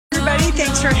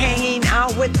Thanks for hanging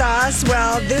out with us.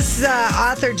 Well, this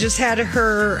author just had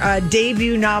her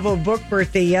debut novel book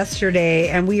birthday yesterday,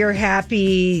 and we are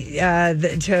happy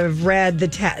to have read The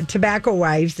Tobacco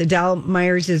Wives. Adele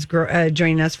Myers is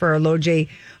joining us for our LoJ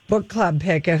book club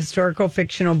pick, a historical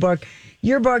fictional book.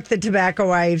 Your book, The Tobacco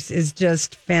Wives, is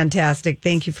just fantastic.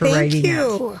 Thank you for writing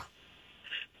it.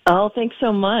 Oh, thanks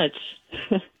so much.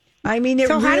 I mean,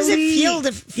 how does it feel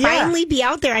to finally be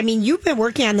out there? I mean, you've been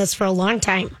working on this for a long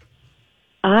time.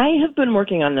 I have been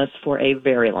working on this for a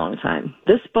very long time.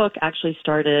 This book actually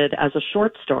started as a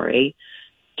short story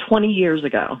 20 years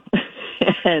ago.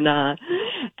 and I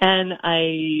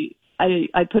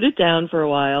put it down for a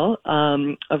while,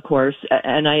 of course,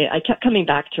 and I kept coming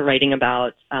back to writing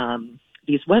about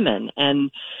these women.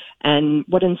 And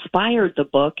what inspired the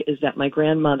book is that my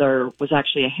grandmother was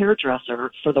actually a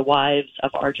hairdresser for the wives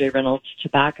of R.J. Reynolds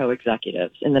tobacco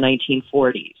executives in the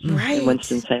 1940s in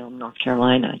Winston-Salem, North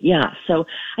Carolina. Yeah, so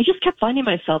I just kept finding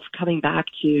myself coming back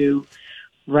to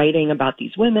writing about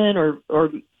these women or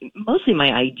mostly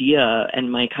my idea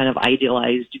and my kind of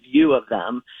idealized view of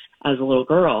them as a little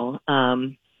girl.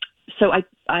 So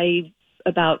I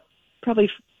about probably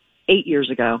 8 years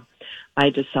ago,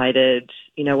 I decided,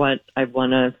 you know what, I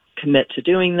want to commit to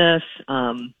doing this.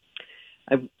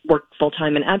 I work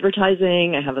full-time in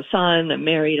advertising. I have a son. I'm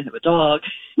married. I have a dog.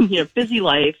 Busy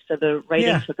life. So the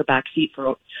writing took a back seat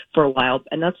for a while,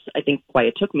 and that's, I think, why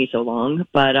it took me so long.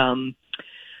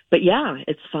 But yeah,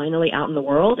 it's finally out in the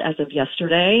world as of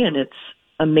yesterday, and it's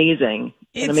amazing.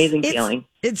 It's an amazing feeling.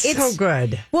 It's so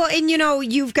good. Well, and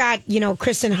you've got,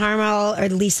 Kristen Harmel or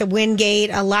Lisa Wingate,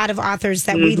 a lot of authors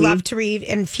that we love to read,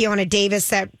 and Fiona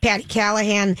Davis, Patty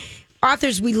Callahan,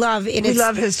 authors we love. And we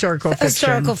love historical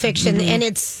fiction. And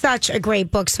it's such a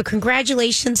great book. So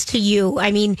congratulations to you.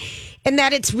 I mean, and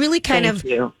that it's really kind of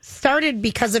started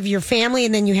because of your family,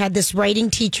 and then you had this writing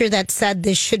teacher that said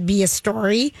this should be a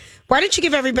story. Why don't you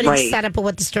give everybody the setup of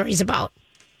what the story's about?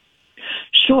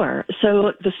 Sure.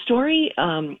 So the story,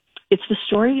 it's the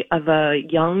story of a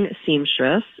young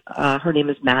seamstress. Her name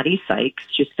is Maddie Sykes.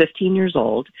 She's 15 years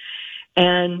old.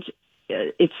 And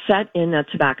it's set in a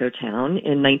tobacco town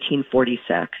in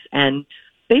 1946. And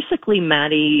basically,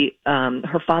 Maddie,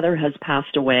 her father has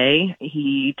passed away.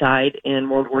 He died in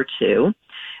World War II.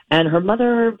 And her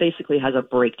mother basically has a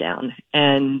breakdown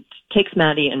and takes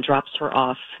Maddie and drops her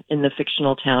off in the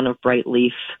fictional town of Bright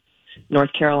Leaf,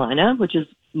 North Carolina, which is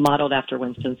modeled after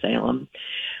Winston-Salem,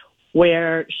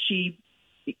 where she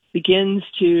begins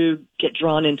to get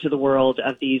drawn into the world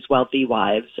of these wealthy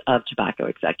wives of tobacco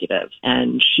executives.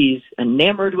 And she's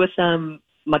enamored with them,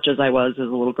 much as I was as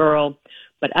a little girl.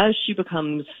 But as she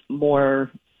becomes more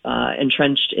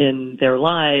entrenched in their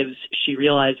lives, she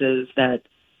realizes that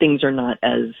things are not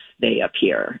as they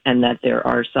appear, and that there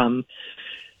are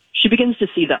she begins to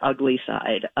see the ugly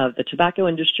side of the tobacco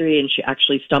industry, and she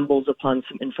actually stumbles upon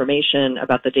some information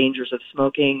about the dangers of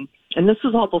smoking. And this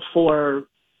was all before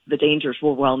the dangers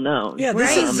were well known. Yeah,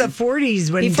 this is the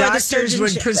 40s when doctors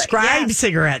would prescribe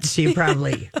cigarettes to you,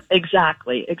 probably.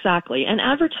 Exactly. And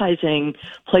advertising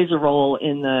plays a role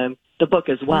in the book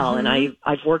as well. And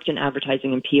I've worked in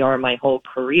advertising and PR my whole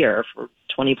career for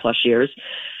 20 plus years.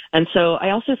 And so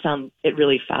I also found it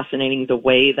really fascinating the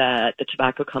way that the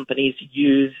tobacco companies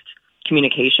used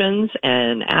communications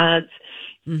and ads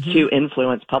to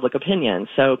influence public opinion.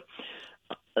 So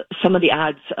some of the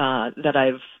ads that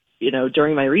I've,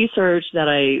 during my research that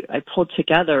I pulled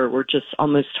together were just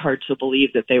almost hard to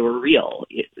believe that they were real.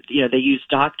 They used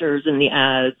doctors in the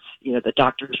ads. The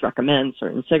doctors recommend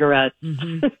certain cigarettes.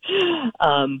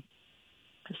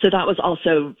 So that was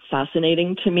also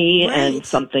fascinating to me and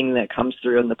something that comes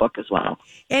through in the book as well.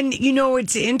 And,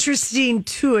 it's interesting,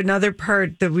 too, another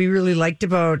part that we really liked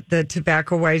about the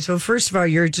Tobacco Wives. Well, first of all,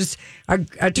 you're just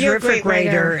a terrific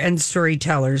writer and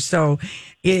storyteller. So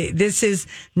this is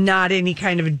not any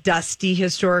kind of dusty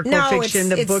historical fiction.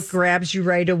 The book grabs you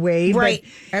right away. Right.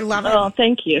 But, I love it. Oh,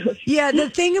 thank you. Yeah, the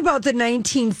thing about the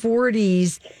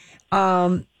 1940s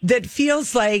that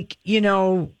feels like, we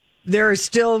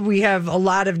have a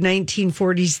lot of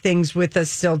 1940s things with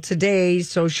us still today,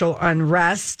 social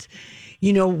unrest,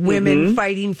 women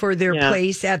fighting for their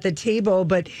place at the table.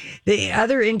 But the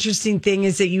other interesting thing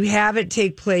is that you have it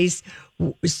take place,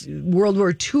 World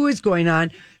War II is going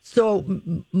on. So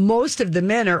most of the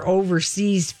men are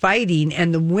overseas fighting,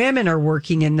 and the women are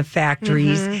working in the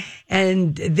factories,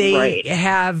 and they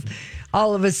have,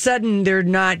 all of a sudden, they're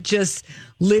not just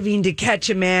living to catch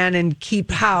a man and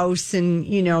keep house and,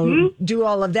 do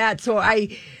all of that. So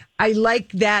I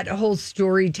like that whole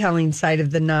storytelling side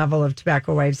of the novel of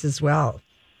Tobacco Wives as well.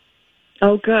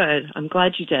 Oh, good. I'm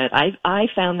glad you did. I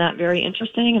found that very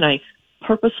interesting, and I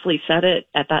purposefully said it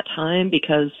at that time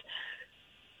because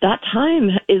that time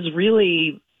is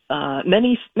really,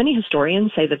 many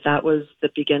historians say that was the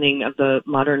beginning of the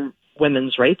modern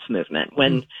women's rights movement,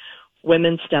 when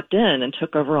women stepped in and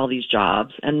took over all these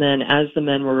jobs. And then as the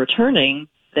men were returning,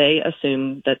 they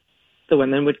assumed that the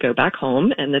women would go back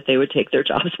home and that they would take their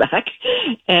jobs back.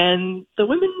 And the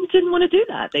women didn't want to do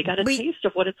that. They got a taste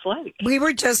of what it's like. We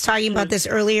were just talking about this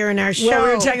earlier in our show. Well,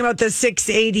 we were talking about the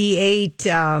 688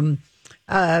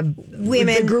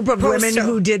 women, the group of women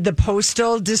who did the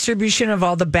postal distribution of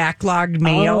all the backlogged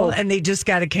mail, and they just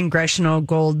got a congressional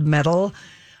gold medal.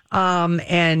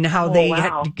 And how they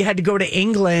had to go to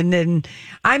England. And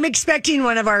I'm expecting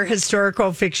one of our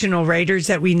historical fictional writers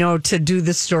that we know to do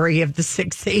the story of the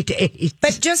 688.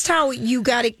 But just how you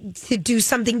got to do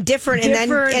something different and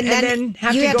then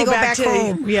you had to go back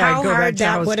home. Yeah, how hard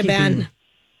that would have been.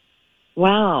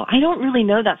 Wow. I don't really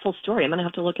know that full story. I'm going to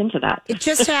have to look into that. It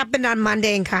just happened on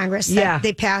Monday in Congress.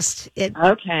 They passed it.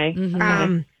 Okay.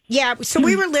 Yeah, so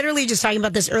we were literally just talking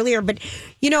about this earlier, but,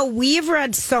 we've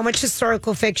read so much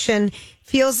historical fiction.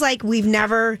 Feels like we've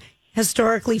never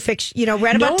historically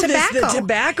read about tobacco. The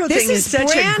tobacco thing is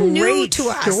such a great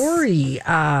story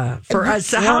for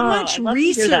us. How much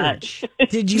research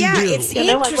did you do? Yeah, it's interesting.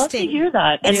 I'd love to hear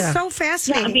that. It's so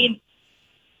fascinating. Yeah, I mean,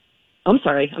 I'm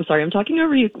sorry. I'm talking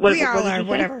over you. We all are,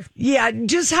 whatever. Yeah,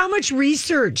 just how much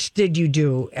research did you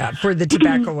do for the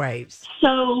tobacco wives?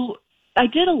 So I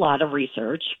did a lot of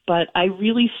research, but I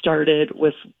really started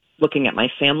with looking at my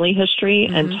family history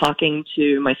and talking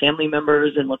to my family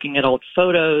members and looking at old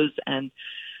photos. And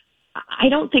I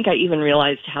don't think I even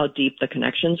realized how deep the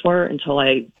connections were until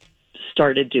I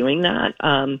started doing that.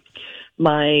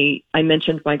 I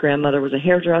mentioned my grandmother was a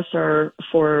hairdresser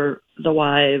for the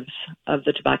wives of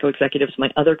the tobacco executives.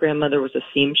 My other grandmother was a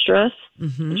seamstress.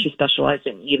 And she specialized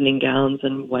in evening gowns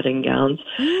and wedding gowns.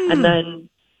 And then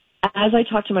as I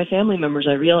talked to my family members,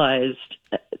 I realized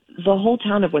the whole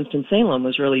town of Winston-Salem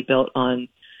was really built on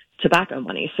tobacco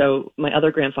money. So my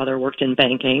other grandfather worked in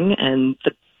banking, and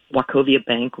the Wachovia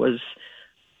Bank was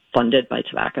funded by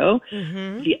tobacco.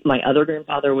 My other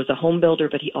grandfather was a home builder,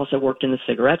 but he also worked in the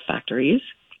cigarette factories.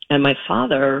 And my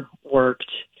father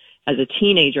worked as a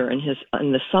teenager in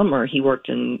the summer. He worked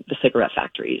in the cigarette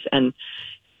factories, and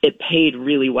it paid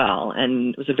really well,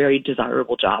 and it was a very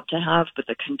desirable job to have, but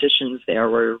the conditions there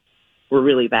were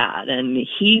really bad. And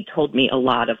he told me a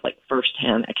lot of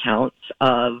firsthand accounts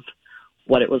of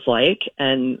what it was like,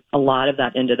 and a lot of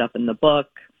that ended up in the book.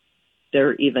 There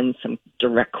are even some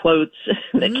direct quotes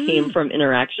that came from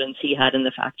interactions he had in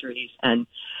the factories. And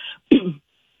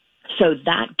so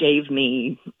that gave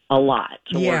me a lot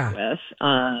to work with.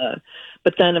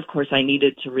 But then, of course, I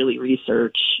needed to really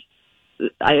research.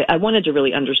 I wanted to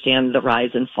really understand the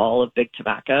rise and fall of big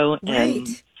tobacco. Right.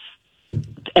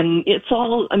 And it's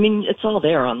all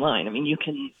there online. I mean, you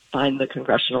can find the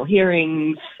congressional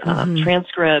hearings,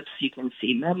 transcripts, you can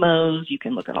see memos, you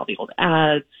can look at all the old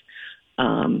ads.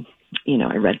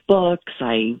 I read books.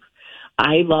 I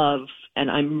love, and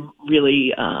I'm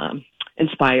really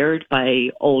inspired by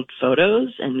old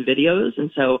photos and videos.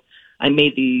 And so I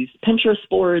made these Pinterest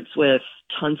boards with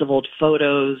tons of old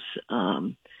photos.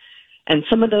 And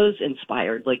some of those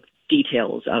inspired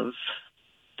details of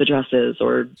the dresses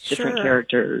or different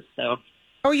characters. So,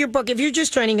 your book. If you're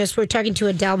just joining us, we're talking to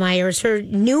Adele Myers. Her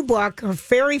new book, her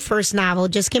very first novel,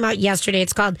 just came out yesterday.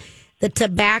 It's called The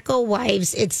Tobacco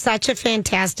Wives. It's such a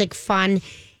fantastic, fun,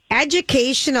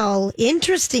 educational,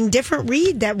 interesting, different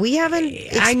read that we haven't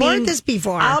explored this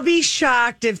before. I'll be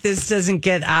shocked if this doesn't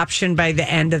get optioned by the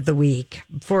end of the week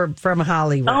from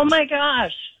Hollywood. Oh my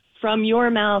gosh. From your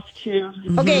mouth to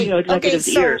executive's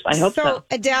ears. I hope so. So,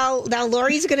 Adele, now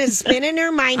Lori's going to spin in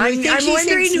her mind. She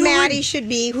thinks Maddie should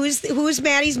be. Who's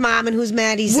Maddie's mom and who's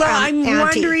Maddie's I'm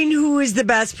auntie? wondering who is the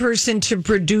best person to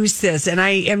produce this. And I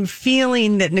am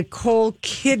feeling that Nicole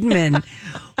Kidman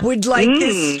would like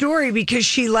this story because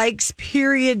she likes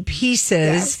period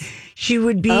pieces. Yes. She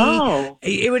would be,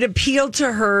 it would appeal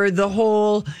to her, the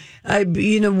whole...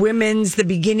 the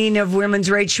beginning of women's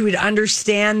rights. She would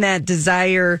understand that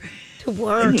desire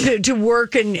to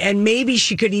work, and maybe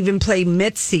she could even play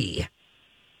Mitzi.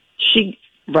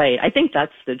 Right. I think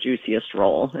that's the juiciest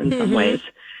role in some ways.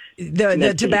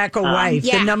 The tobacco wife,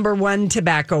 the number one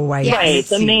tobacco wife. Yes. Right.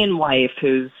 The main wife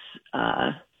who's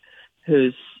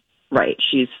right.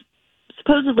 She's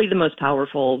supposedly the most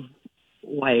powerful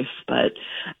wife, but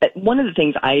one of the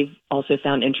things I've also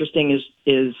found interesting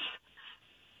is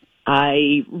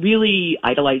I really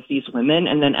idolized these women.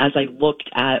 And then as I looked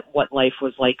at what life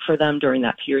was like for them during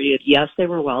that period, yes, they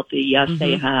were wealthy. Yes,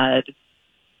 they had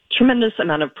tremendous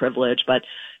amount of privilege, but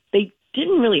they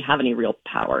didn't really have any real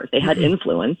power. They had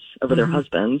influence over their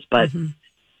husbands, but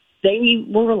they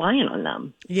were relying on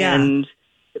them. Yeah. And,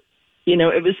 you know,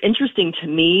 it was interesting to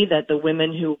me that the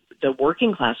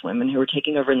working class women who were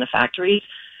taking over in the factories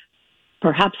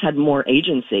perhaps had more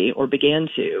agency or began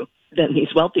to than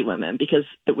these wealthy women, because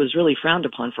it was really frowned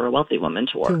upon for a wealthy woman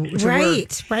to work.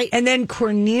 Right. And then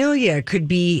Cornelia could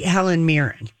be Helen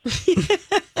Mirren.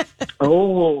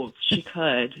 Oh, she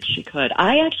could.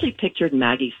 I actually pictured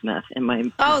Maggie Smith in my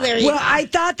mind. There you go. Well, I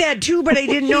thought that too, but I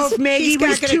didn't know if Maggie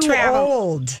was too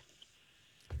old.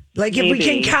 Like, maybe. If we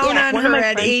can count on her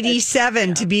at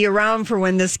 87 to be around for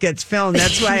when this gets filmed.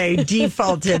 That's why I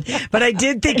defaulted. But I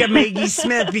did think of Maggie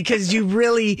Smith, because you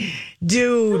really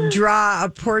do draw a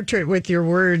portrait with your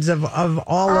words of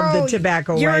all of the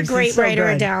tobacco wives. You're a great writer,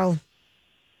 Adele.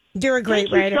 You're a great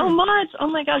writer. Thank you so much. Oh,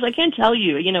 my gosh. I can't tell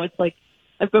you. You know, it's like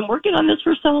I've been working on this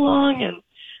for so long, and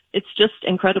it's just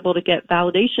incredible to get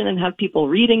validation and have people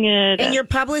reading it. And your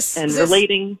publicist and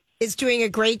relating is doing a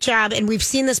great job, and we've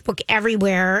seen this book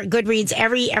everywhere. Goodreads,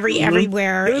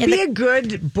 everywhere. It would be a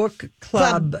good book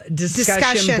club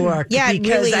discussion book, because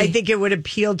really, I think it would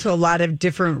appeal to a lot of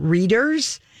different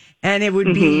readers, and it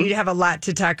would be you'd have a lot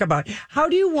to talk about. How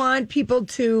do you want people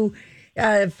to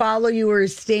follow you or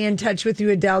stay in touch with you,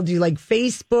 Adele? Do you like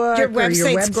Facebook? Your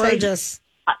website's gorgeous.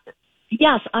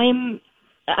 Yes, I'm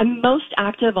most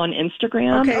active on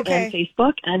Instagram and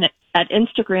Facebook, and at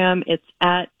Instagram it's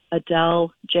at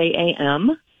Adele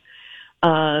JAM.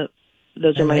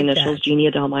 Those are my initials, that. Jeannie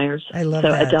Adele Myers. I love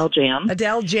that. So Adele Jam.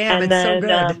 Adele Jam. And it's then, so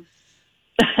good.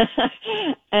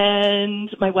 And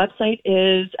my website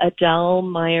is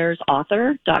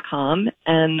adelmyersauthor.com,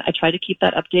 and I try to keep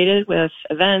that updated with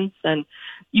events, and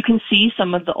you can see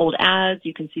some of the old ads,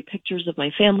 you can see pictures of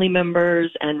my family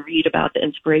members, and read about the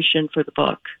inspiration for the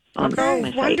book on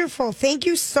my site. Wonderful. Thank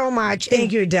you so much.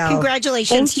 Thank you, Adele.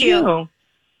 Congratulations to you.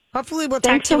 Hopefully we'll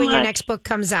talk to you when your next book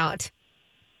comes out.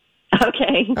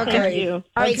 Okay. Thank you.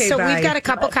 All right, so we've got a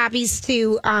couple copies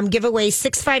to give away,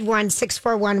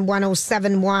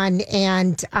 651-641-1071.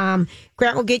 And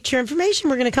Grant will get your information.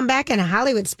 We're going to come back in a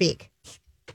Hollywood Speak.